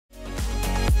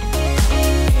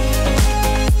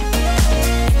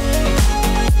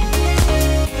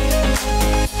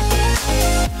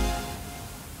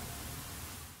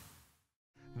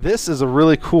This is a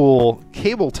really cool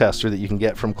cable tester that you can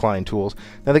get from Klein tools.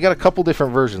 Now they got a couple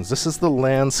different versions. This is the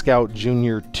Land Scout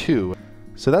Junior 2.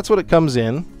 So that's what it comes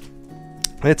in.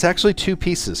 And it's actually two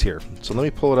pieces here. So let me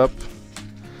pull it up.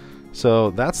 So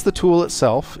that's the tool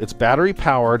itself. It's battery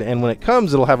powered, and when it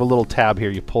comes, it'll have a little tab here.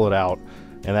 You pull it out,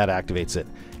 and that activates it.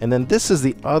 And then this is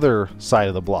the other side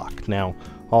of the block. Now,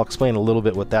 I'll explain a little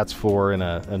bit what that's for in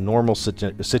a normal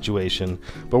situation,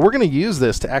 but we're going to use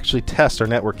this to actually test our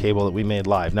network cable that we made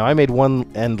live. Now, I made one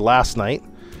end last night,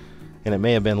 and it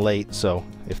may have been late, so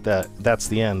if that's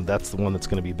the end, that's the one that's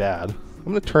going to be bad. I'm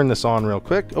going to turn this on real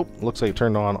quick. Oh, looks like it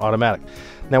turned on automatic.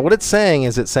 Now, what it's saying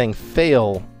is it's saying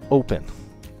fail open.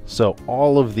 So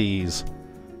all of these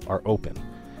are open.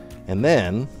 And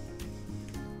then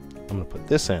I'm going to put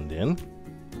this end in.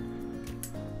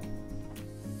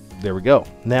 There we go.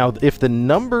 Now, if the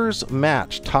numbers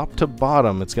match top to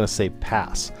bottom, it's going to say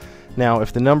pass. Now,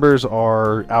 if the numbers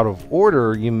are out of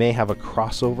order, you may have a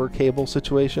crossover cable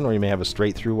situation, or you may have a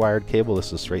straight through wired cable.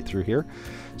 This is straight through here.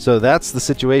 So that's the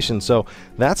situation. So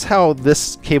that's how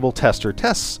this cable tester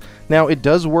tests. Now, it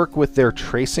does work with their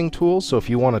tracing tools. So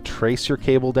if you want to trace your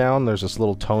cable down, there's this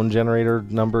little tone generator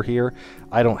number here.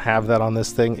 I don't have that on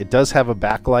this thing. It does have a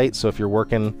backlight. So if you're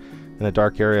working in a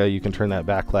dark area, you can turn that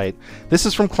backlight. This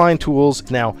is from Klein Tools.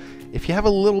 Now, if you have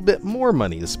a little bit more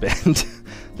money to spend,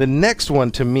 the next one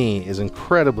to me is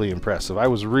incredibly impressive. I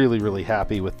was really, really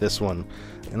happy with this one.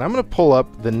 And I'm going to pull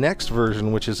up the next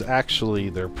version, which is actually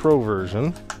their Pro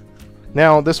version.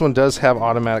 Now, this one does have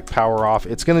automatic power off.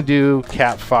 It's going to do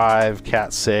Cat 5,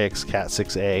 Cat 6, Cat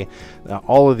 6A.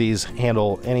 All of these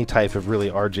handle any type of really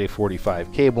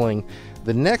RJ45 cabling.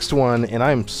 The next one, and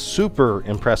I'm super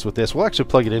impressed with this. We'll actually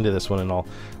plug it into this one, and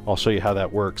I'll show you how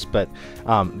that works. But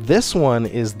this one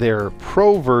is their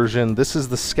Pro version. This is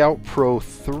the Scout Pro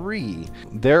 3.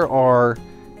 There are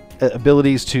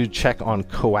abilities to check on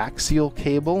coaxial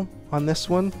cable on this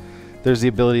one. There's the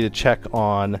ability to check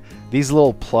on these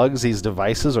little plugs. These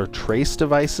devices are trace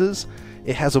devices.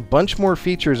 It has a bunch more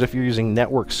features if you're using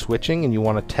network switching and you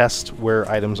want to test where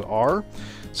items are.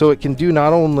 So it can do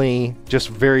not only just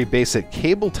very basic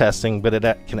cable testing, but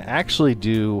it can actually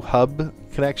do hub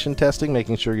connection testing,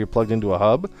 making sure you're plugged into a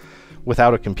hub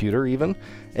without a computer even.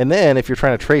 And then if you're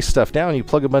trying to trace stuff down, you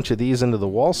plug a bunch of these into the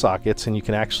wall sockets and you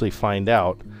can actually find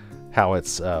out how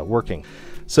it's working.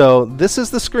 So this is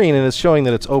the screen, and it's showing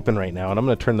that it's open right now, and I'm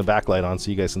going to turn the backlight on so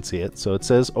you guys can see it. So it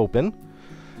says open.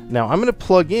 Now I'm going to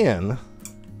plug in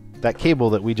that cable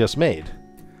that we just made.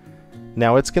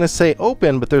 Now it's going to say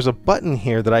open, but there's a button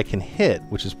here that I can hit,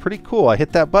 which is pretty cool. I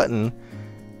hit that button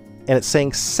and it's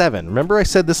saying 7. Remember I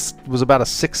said this was about a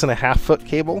 6.5 foot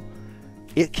cable?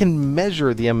 It can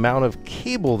measure the amount of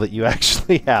cable that you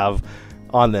actually have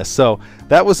on this. So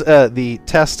that was the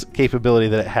test capability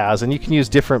that it has, and you can use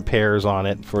different pairs on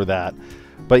it for that.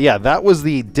 But yeah, that was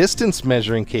the distance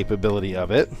measuring capability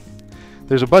of it.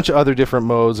 There's a bunch of other different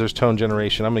modes. There's tone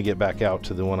generation. I'm going to get back out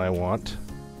to the one I want.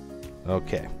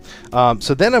 Okay,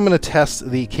 so then I'm going to test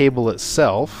the cable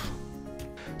itself.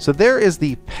 So there is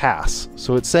the pass.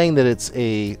 So it's saying that it's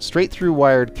a straight through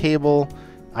wired cable.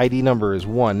 ID number is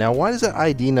 1. Now, why does that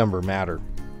ID number matter?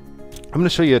 I'm going to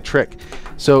show you a trick.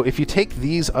 So if you take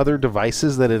these other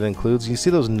devices that it includes, you see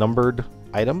those numbered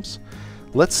items?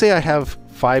 Let's say I have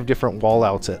 5 different wall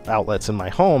outlets in my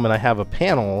home, and I have a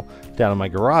panel down in my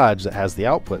garage that has the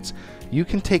outputs. You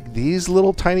can take these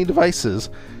little tiny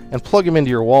devices and plug them into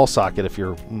your wall socket if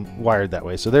you're wired that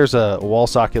way. So there's a wall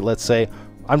socket. Let's say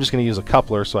I'm just going to use a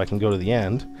coupler so I can go to the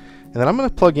end, and then I'm going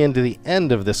to plug into the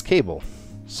end of this cable.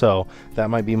 So that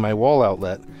might be my wall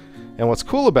outlet. And what's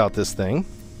cool about this thing,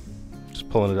 just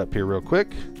pulling it up here real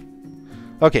quick.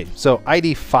 Okay, so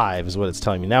ID 5 is what it's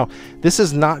telling me. Now, this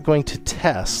is not going to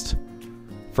test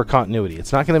for continuity.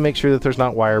 It's not going to make sure that there's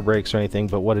not wire breaks or anything,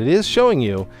 but what it is showing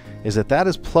you is that that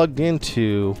is plugged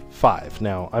into 5.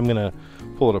 Now, I'm going to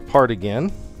pull it apart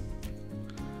again,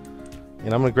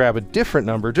 and I'm going to grab a different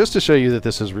number just to show you that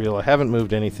this is real. I haven't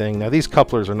moved anything. Now, these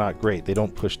couplers are not great. They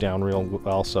don't push down real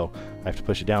well, so I have to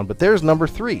push it down. But there's number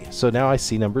 3. So now I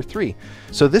see number 3.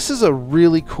 So this is a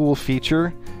really cool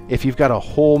feature. If you've got a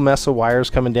whole mess of wires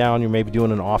coming down, you're maybe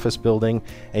doing an office building,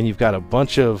 and you've got a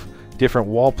bunch of different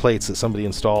wall plates that somebody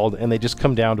installed, and they just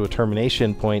come down to a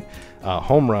termination point,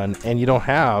 home run, and you don't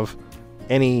have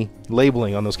any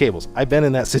labeling on those cables. I've been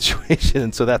in that situation,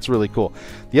 and so that's really cool.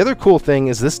 The other cool thing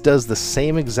is this does the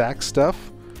same exact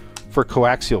stuff for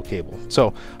coaxial cable.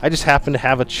 So I just happen to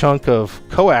have a chunk of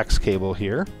coax cable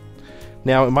here.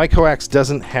 Now, my coax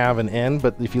doesn't have an end,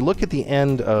 but if you look at the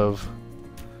end of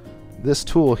this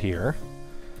tool here,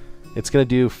 it's going to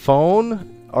do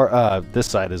phone, or this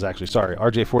side is actually, sorry,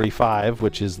 RJ45,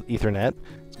 which is Ethernet.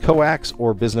 It's coax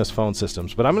or business phone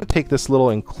systems. But I'm going to take this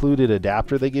little included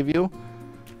adapter they give you,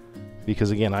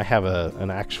 because again, I have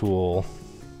an actual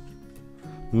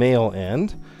male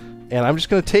end, and I'm just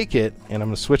going to take it and I'm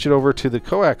going to switch it over to the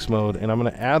coax mode, and I'm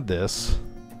going to add this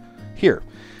here.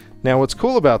 Now what's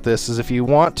cool about this is if you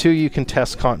want to, you can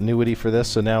test continuity for this.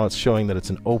 So now it's showing that it's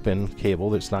an open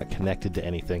cable that's not connected to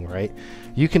anything, right?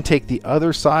 You can take the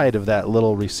other side of that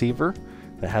little receiver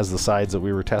that has the sides that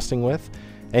we were testing with,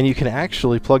 and you can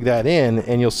actually plug that in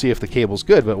and you'll see if the cable's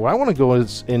good. But what I want to go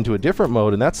is into a different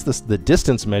mode, and that's the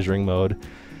distance measuring mode.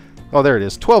 Oh, there it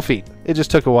is, 12 feet. It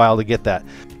just took a while to get that,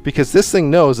 because this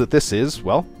thing knows that this is,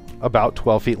 well, about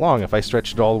 12 feet long. If I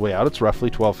stretch it all the way out, it's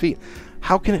roughly 12 feet.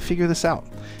 How can it figure this out?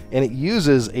 And it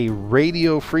uses a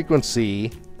radio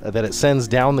frequency that it sends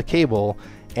down the cable,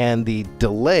 and the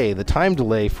delay, the time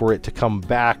delay for it to come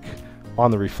back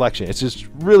on the reflection. It's just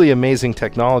really amazing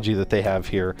technology that they have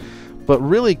here, but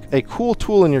really a cool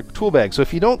tool in your tool bag. So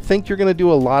if you don't think you're going to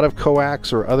do a lot of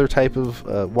coax or other type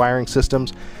of wiring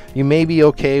systems, you may be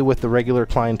okay with the regular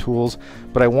Klein tools,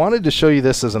 but I wanted to show you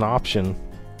this as an option.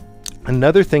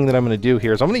 Another thing that I'm going to do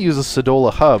here is I'm going to use a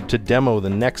Sedola hub to demo the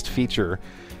next feature,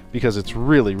 because it's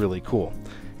really, really cool.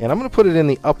 And I'm going to put it in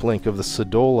the uplink of the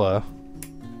Sedola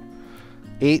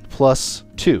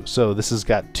 8+2. So this has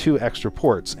got 2 extra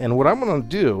ports. And what I'm going to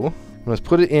do, I'm going to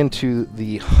put it into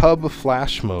the hub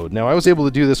flash mode. Now I was able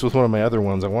to do this with one of my other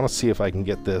ones. I want to see if I can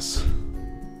get this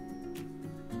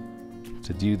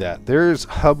to do that. There's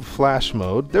hub flash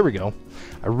mode. There we go.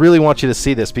 I really want you to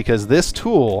see this, because this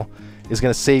tool is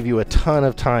going to save you a ton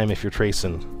of time if you're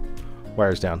tracing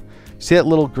wires down. See that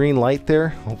little green light there?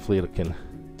 Hopefully it can,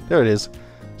 there it is.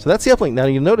 So that's the uplink. Now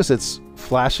you notice it's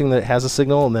flashing that it has a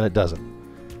signal and then it doesn't.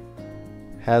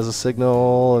 Has a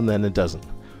signal and then it doesn't.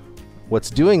 What's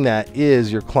doing that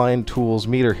is your Klein Tools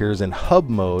meter here is in hub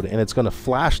mode, and it's going to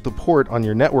flash the port on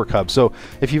your network hub. So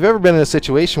if you've ever been in a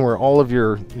situation where all of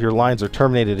your lines are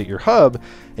terminated at your hub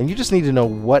and you just need to know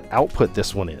what output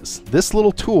this one is, this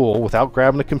little tool, without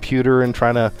grabbing a computer and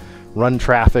trying to run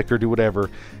traffic or do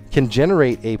whatever, can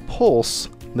generate a pulse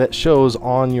that shows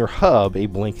on your hub a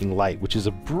blinking light, which is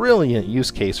a brilliant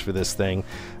use case for this thing.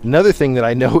 Another thing that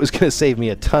I know is going to save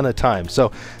me a ton of time.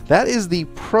 So that is the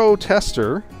Pro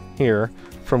Tester here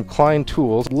from Klein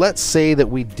Tools. Let's say that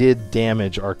we did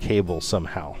damage our cable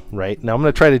somehow, right? Now I'm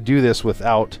going to try to do this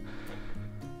without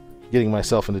getting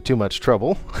myself into too much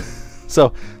trouble.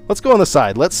 So let's go on the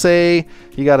side. Let's say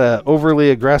you got an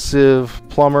overly aggressive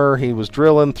plumber. He was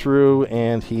drilling through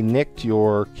and he nicked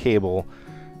your cable,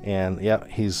 and yeah,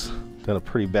 he's done a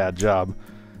pretty bad job.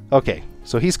 Okay,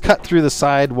 so he's cut through the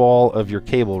side wall of your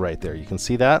cable right there. You can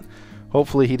see that.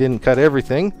 Hopefully he didn't cut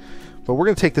everything, but we're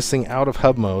going to take this thing out of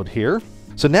hub mode here.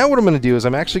 So now what I'm going to do is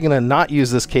I'm actually going to not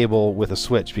use this cable with a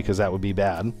switch, because that would be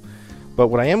bad. But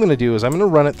what I am going to do is I'm going to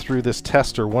run it through this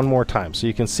tester one more time. So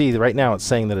you can see that right now it's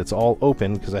saying that it's all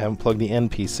open because I haven't plugged the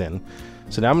end piece in.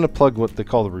 So now I'm going to plug what they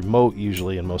call the remote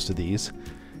usually in most of these,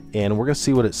 and we're going to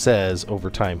see what it says over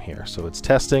time here. So it's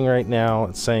testing right now.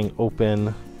 It's saying open.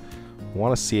 I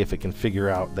want to see if it can figure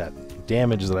out that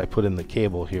damage that I put in the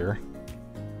cable here.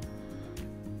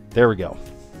 There we go.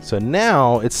 So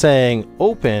now it's saying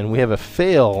open. We have a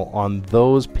fail on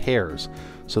those pairs.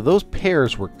 So those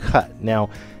pairs were cut. Now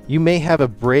you may have a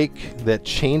break that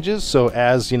changes. So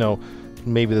as you know,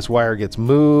 maybe this wire gets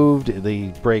moved, the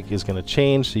break is going to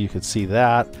change. So you could see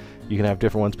that. You can have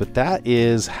different ones, but that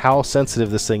is how sensitive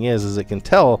this thing is it can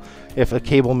tell if a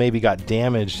cable maybe got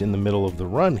damaged in the middle of the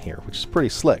run here, which is pretty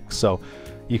slick. So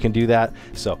you can do that.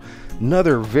 So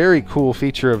another very cool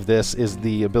feature of this is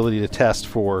the ability to test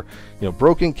for, you know,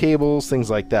 broken cables, things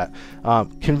like that.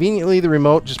 Conveniently, the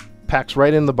remote just packs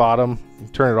right in the bottom. You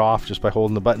turn it off just by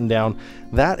holding the button down.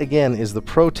 That again is the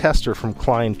Pro Tester from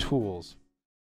Klein Tools.